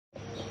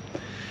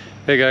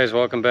Hey guys,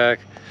 welcome back.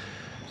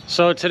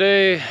 So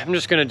today I'm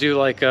just gonna do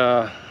like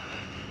a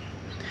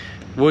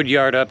wood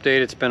yard update.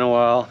 It's been a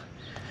while,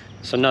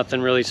 so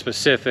nothing really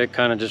specific,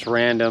 kind of just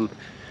random.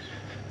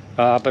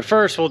 But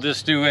first we'll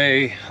just do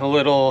a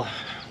little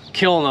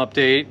kiln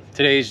update.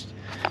 Today's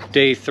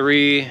day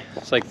 3.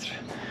 It's like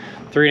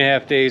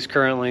 3.5 days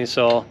currently,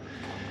 so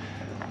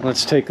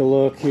let's take a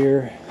look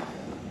here.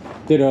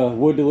 Did a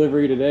wood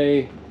delivery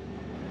today.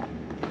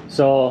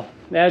 So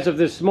as of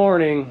this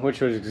morning,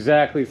 which was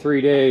exactly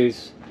 3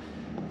 days,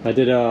 I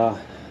did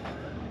a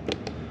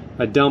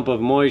dump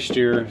of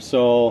moisture.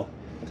 So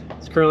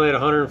it's currently at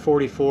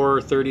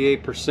 144,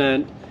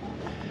 38%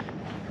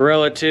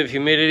 relative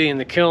humidity in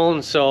the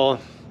kiln. So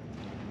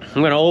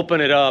I'm gonna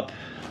open it up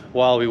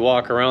while we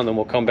walk around, then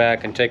we'll come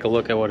back and take a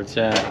look at what it's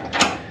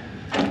at.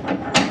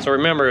 So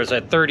remember, it's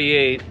at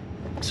 38.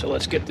 So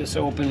let's get this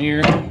open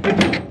here.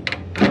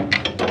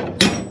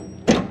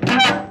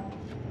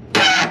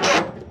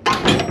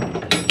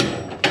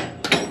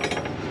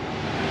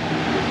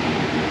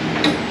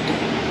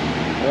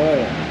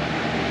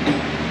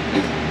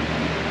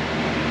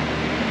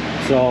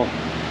 So,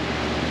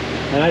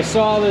 and I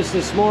saw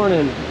this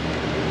morning.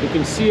 You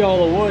can see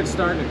all the wood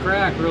starting to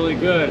crack really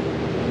good.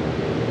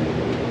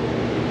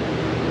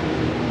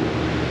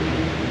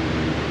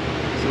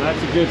 So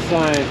that's a good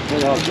sign.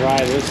 Look how dry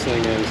this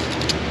thing is.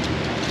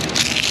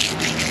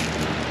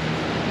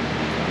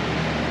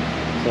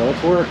 So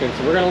it's working.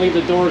 So we're gonna leave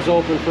the doors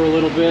open for a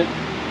little bit.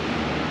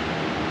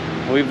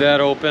 Leave that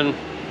open.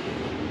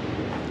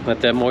 Let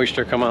that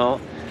moisture come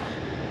out.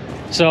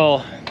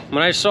 So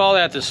when I saw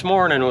that this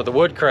morning with the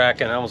wood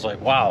cracking, I was like,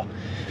 wow.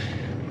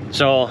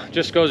 So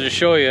just goes to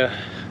show you,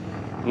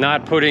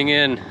 not putting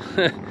in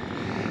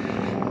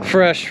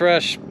fresh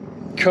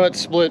cut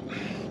split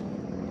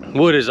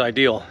wood is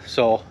ideal.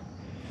 So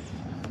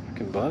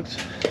fucking bugs.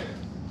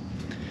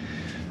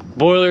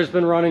 Boiler's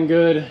been running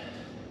good.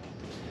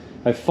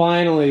 I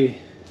finally,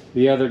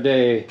 the other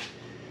day,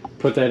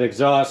 put that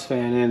exhaust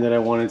fan in that I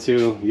wanted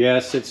to.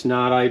 Yes, it's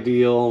not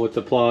ideal with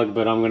the plug,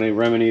 but I'm going to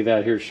remedy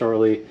that here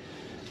shortly.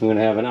 I'm going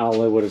to have an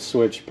outlet with a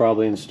switch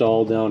probably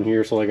installed down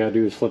here, so all I got to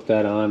do is flip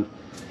that on.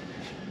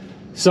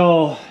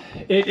 So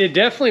it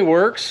definitely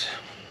works.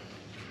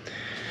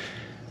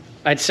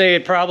 I'd say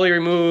it probably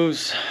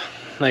removes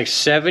like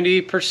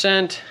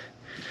 70%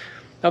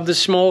 of the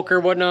smoke or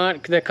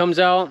whatnot that comes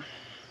out.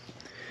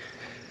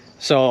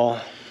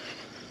 So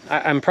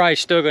I'm probably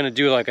still going to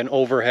do like an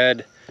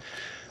overhead,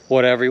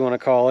 whatever you want to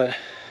call it.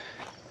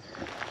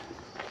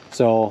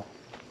 So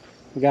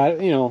I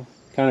got, you know,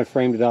 kind of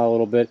framed it out a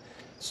little bit.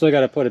 Still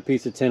got to put a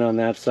piece of tin on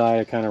that side.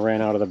 I kind of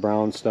ran out of the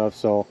brown stuff,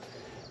 so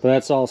but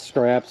that's all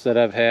scraps that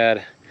I've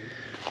had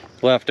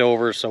left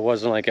over, so it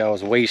wasn't like I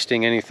was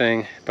wasting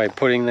anything by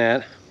putting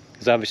that,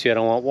 because obviously I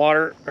don't want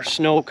water or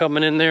snow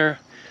coming in there.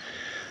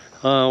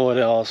 What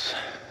else?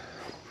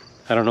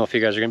 I don't know if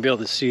you guys are gonna be able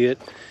to see it.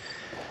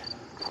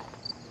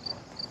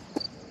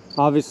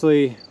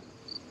 Obviously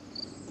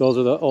those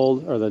are the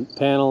old, or the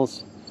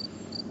panels,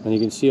 and you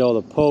can see all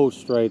the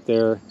posts right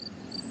there.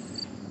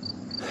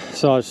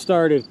 So I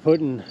started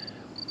putting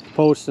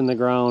posts in the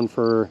ground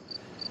for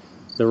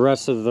the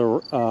rest of the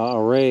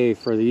array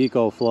for the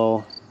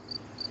EcoFlow.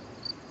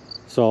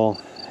 So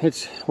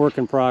it's work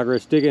in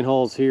progress. Digging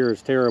holes here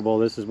is terrible.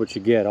 This is what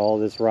you get, all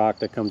this rock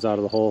that comes out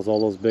of the holes. All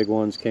those big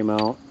ones came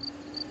out.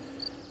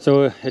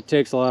 So it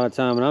takes a lot of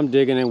time, and I'm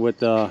digging it with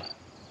the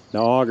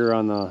auger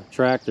on the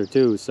tractor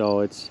too, so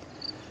it's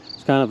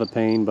kind of a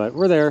pain, but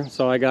we're there.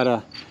 So I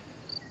gotta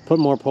put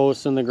more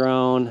posts in the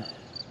ground,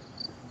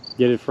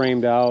 get it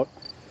framed out,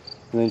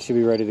 and then should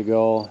be ready to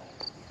go.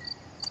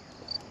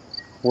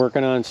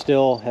 Working on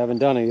still, haven't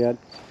done it yet,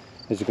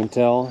 as you can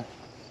tell.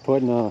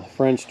 Putting a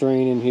French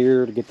drain in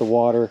here to get the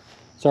water.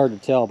 It's hard to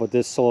tell, but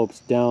this slopes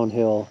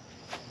downhill,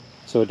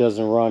 so it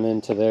doesn't run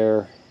into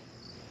there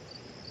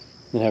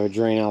and have a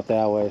drain out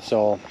that way.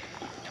 So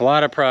a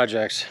lot of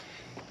projects,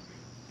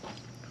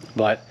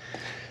 but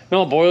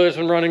no, boiler's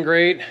been running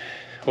great.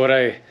 What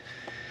I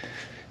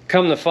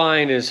come to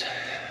find is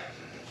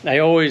I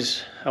don't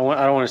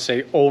want to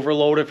say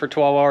overload it for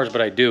 12 hours,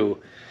 but I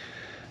do.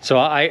 So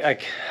I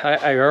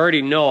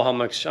already know how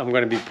much I'm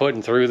going to be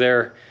putting through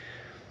there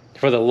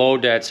for the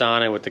load that's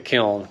on it with the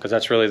kiln, because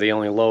that's really the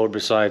only load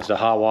besides the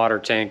hot water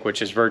tank,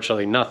 which is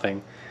virtually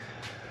nothing.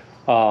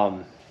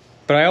 But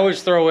I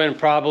always throw in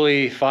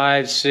probably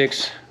 5,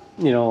 6,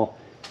 you know,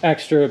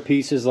 extra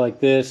pieces like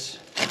this.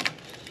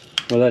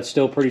 Well, that's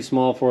still pretty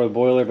small for a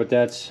boiler, but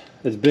it's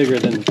bigger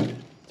than,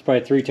 it's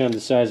probably 3 times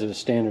the size of a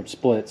standard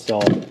split.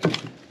 So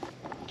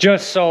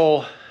just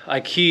so I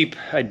keep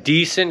a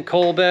decent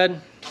coal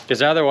bed,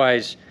 because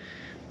otherwise,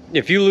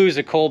 if you lose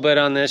a coal bed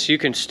on this, you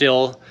can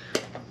still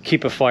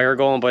keep a fire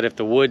going, but if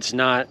the wood's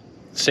not,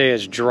 say,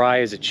 as dry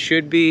as it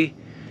should be,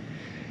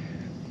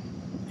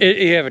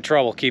 you have a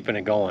trouble keeping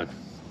it going.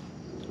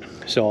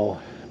 So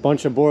a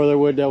bunch of boiler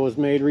wood that was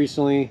made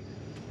recently.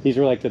 These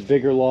were like the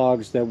bigger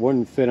logs that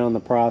wouldn't fit on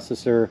the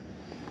processor.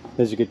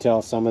 As you can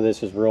tell, some of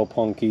this is real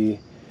punky,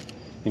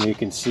 and you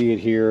can see it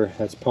here,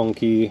 that's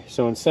punky.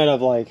 So instead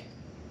of like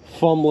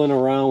fumbling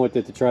around with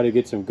it to try to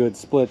get some good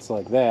splits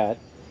like that.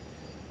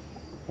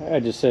 I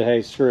just said,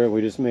 hey, screw it,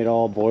 we just made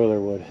all boiler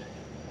wood.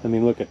 I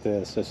mean, look at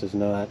this. This is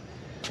not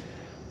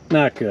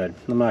good.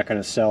 I'm not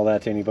going to sell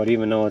that to anybody,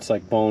 even though it's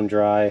like bone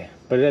dry.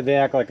 But they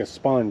act like a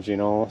sponge, you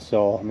know.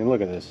 So, I mean,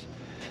 look at this.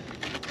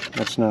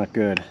 That's not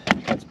good.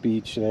 That's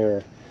beach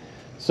there.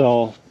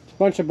 So,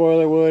 bunch of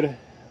boiler wood.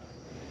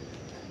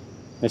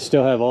 I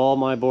still have all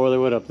my boiler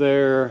wood up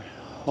there.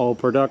 All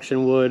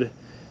production wood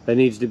that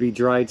needs to be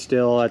dried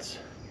still. That's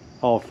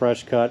all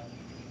fresh cut.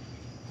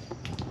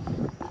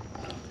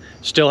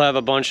 Still have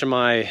a bunch of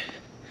my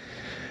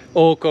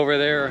oak over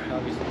there.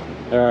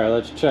 All right,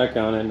 let's check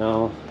on it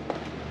now.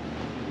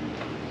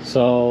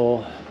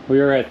 So we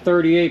were at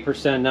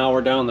 38%, now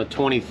we're down to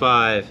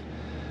 25,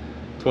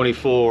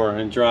 24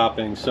 and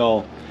dropping.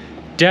 So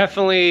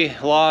definitely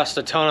lost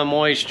a ton of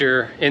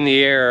moisture in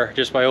the air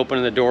just by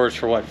opening the doors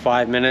for what,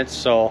 5 minutes.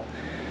 So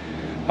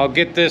I'll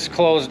get this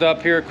closed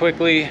up here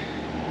quickly.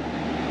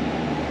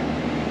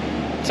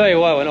 Tell you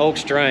what, when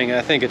oak's drying,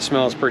 I think it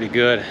smells pretty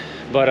good.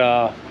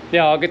 But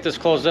yeah, I'll get this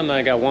closed up and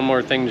I got one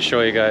more thing to show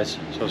you guys,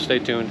 so stay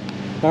tuned.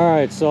 All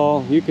right,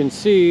 so you can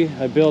see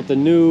I built a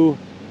new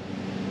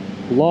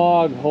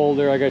log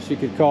holder, I guess you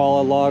could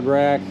call it, log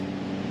rack,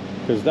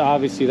 because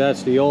obviously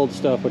that's the old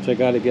stuff which I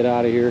got to get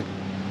out of here,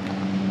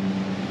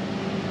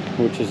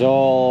 which is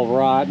all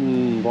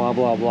rotten, blah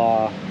blah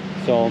blah.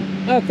 So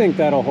I think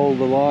that'll hold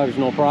the logs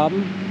no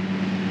problem.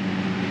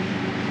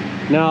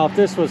 Now if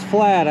this was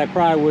flat I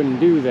probably wouldn't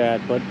do that,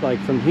 but like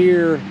from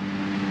here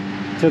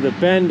to the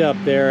bend up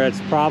there, it's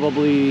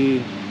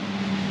probably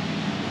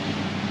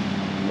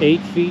 8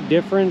 feet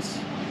difference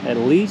at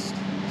least.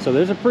 So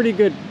there's a pretty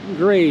good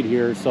grade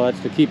here, so that's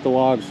to keep the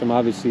logs from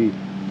obviously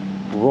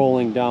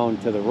rolling down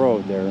to the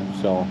road there.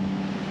 So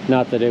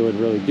not that it would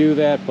really do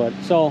that, but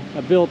so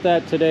I built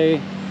that today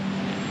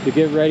to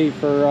get ready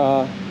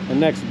for the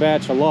next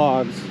batch of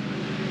logs.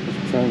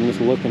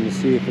 Just looking to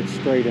see if it's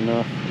straight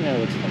enough. Yeah,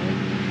 that's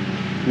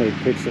fine. May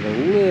pitch it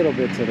a little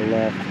bit to the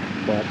left,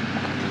 but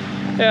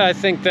yeah, I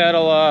think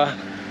that'll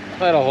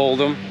hold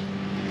them.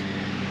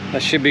 I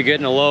should be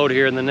getting a load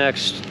here in the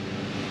next,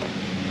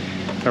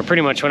 or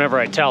pretty much whenever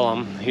I tell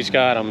him. He's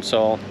got them,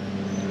 so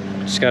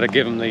just got to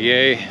give him the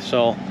yay.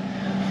 So,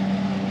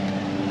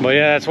 but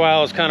yeah, that's why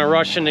I was kind of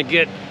rushing to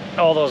get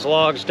all those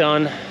logs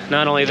done.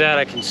 Not only that,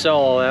 I can sell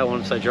all that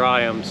once I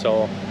dry them.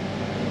 So,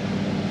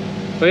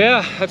 but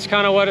yeah, that's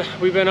kind of what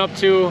we've been up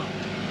to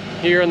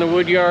here in the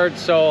wood yard.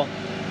 So,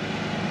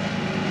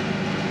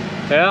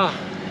 yeah,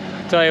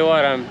 I'll tell you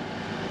what,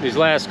 these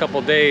last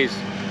couple days,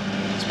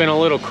 it's been a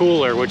little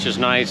cooler, which is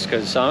nice,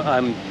 because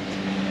I'm,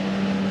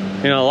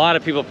 you know, a lot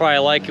of people probably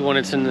like it when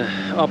it's in the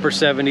upper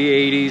 70s,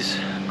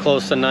 80s,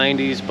 close to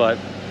 90s, but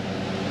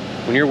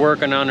when you're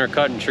working on or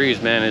cutting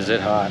trees, man, is it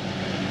hot.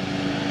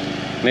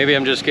 Maybe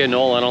I'm just getting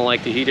old, I don't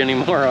like the heat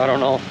anymore, I don't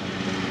know.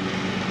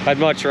 I'd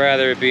much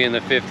rather it be in the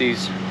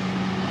 50s,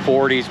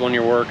 40s when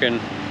you're working,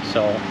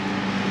 so.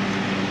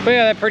 But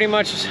yeah, that pretty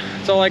much,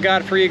 that's all I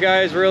got for you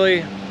guys,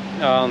 really.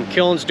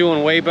 Kiln's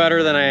doing way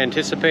better than I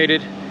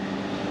anticipated.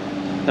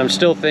 I'm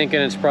still thinking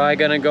it's probably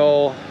gonna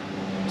go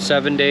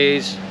 7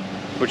 days,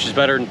 which is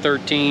better than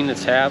 13.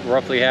 It's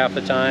roughly half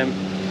the time.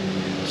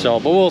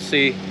 So, but we'll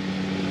see.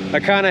 I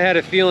kind of had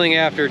a feeling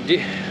after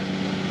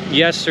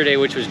yesterday,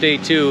 which was day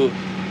 2,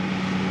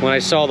 when I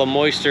saw the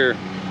moisture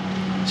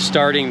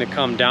starting to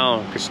come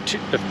down. Because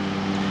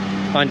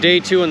on day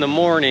 2 in the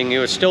morning, it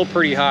was still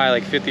pretty high,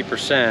 like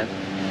 50%.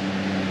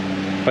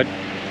 But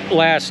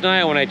last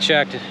night when I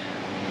checked,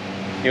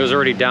 it was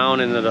already down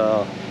into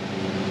the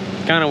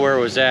kind of where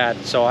it was at.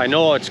 So I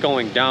know it's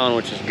going down,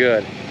 which is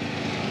good.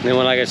 And then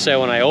when, like I said,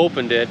 when I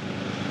opened it,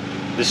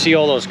 to see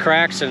all those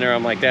cracks in there,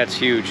 I'm like, that's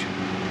huge.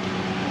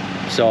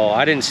 So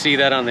I didn't see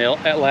that on the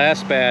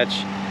last batch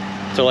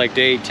till like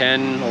day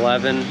 10,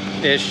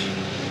 11-ish.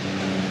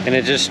 And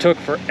it just took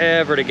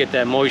forever to get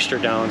that moisture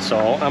down. So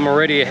I'm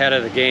already ahead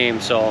of the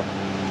game. So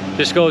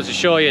just goes to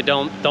show you,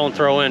 don't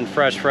throw in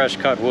fresh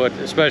cut wood,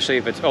 especially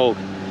if it's oak,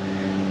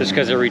 just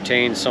because it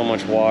retains so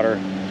much water.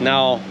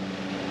 Now,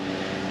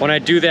 when I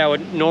do that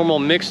with normal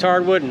mixed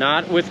hardwood,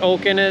 not with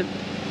oak in it,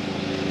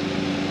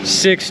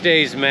 6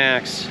 days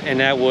max, and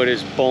that wood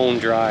is bone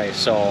dry.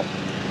 So,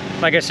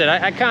 like I said,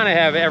 I kind of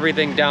have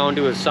everything down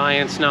to a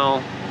science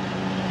now,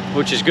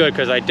 which is good,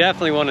 because I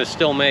definitely want to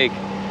still make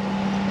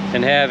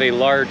and have a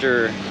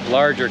larger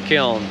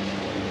kiln.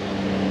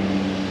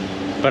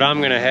 But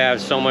I'm gonna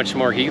have so much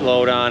more heat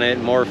load on it,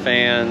 more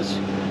fans,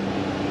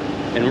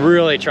 and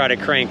really try to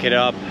crank it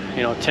up,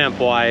 you know,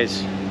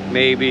 temp-wise,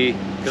 maybe.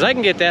 Because I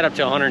can get that up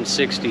to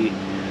 160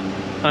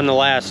 on the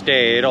last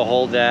day. It'll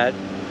hold that.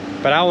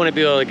 But I want to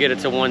be able to get it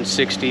to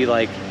 160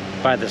 like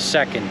by the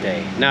second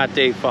day, not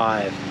day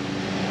 5.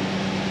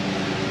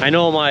 I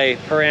know my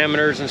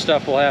parameters and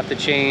stuff will have to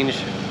change,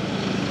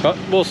 but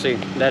we'll see.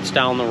 That's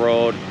down the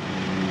road.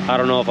 I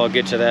don't know if I'll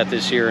get to that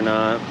this year or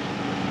not.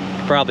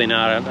 Probably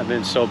not. I've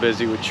been so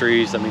busy with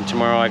trees. I mean,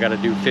 tomorrow I got to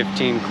do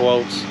 15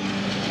 quotes,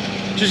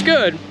 which is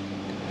good.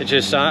 It's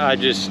just,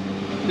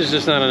 there's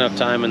just not enough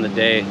time in the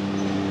day.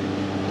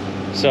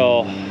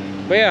 So,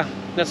 But yeah,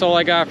 that's all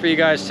I got for you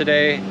guys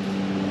today.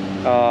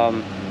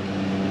 On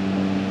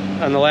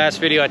the last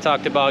video I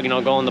talked about, you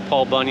know, going to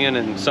Paul Bunyan,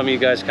 and some of you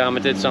guys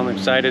commented, so I'm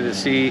excited to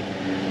see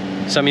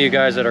some of you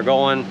guys that are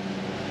going.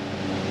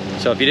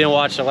 So if you didn't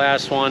watch the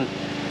last one,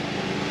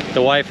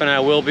 the wife and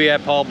I will be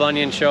at Paul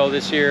Bunyan show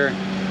this year.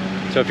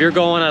 So if you're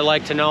going, I'd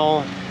like to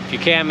know. If you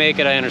can't make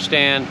it, I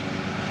understand.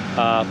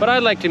 But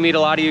I'd like to meet a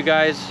lot of you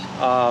guys,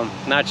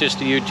 not just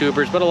the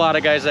YouTubers, but a lot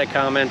of guys that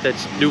comment that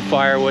do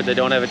Firewood, that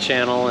don't have a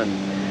channel, and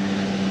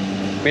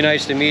it'd be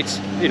nice to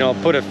meet, you know,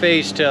 put a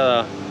face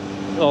to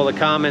all the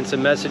comments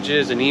and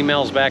messages and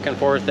emails back and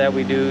forth that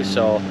we do.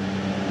 So,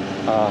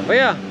 but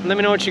yeah, let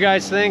me know what you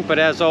guys think. But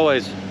as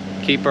always,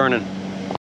 keep burning.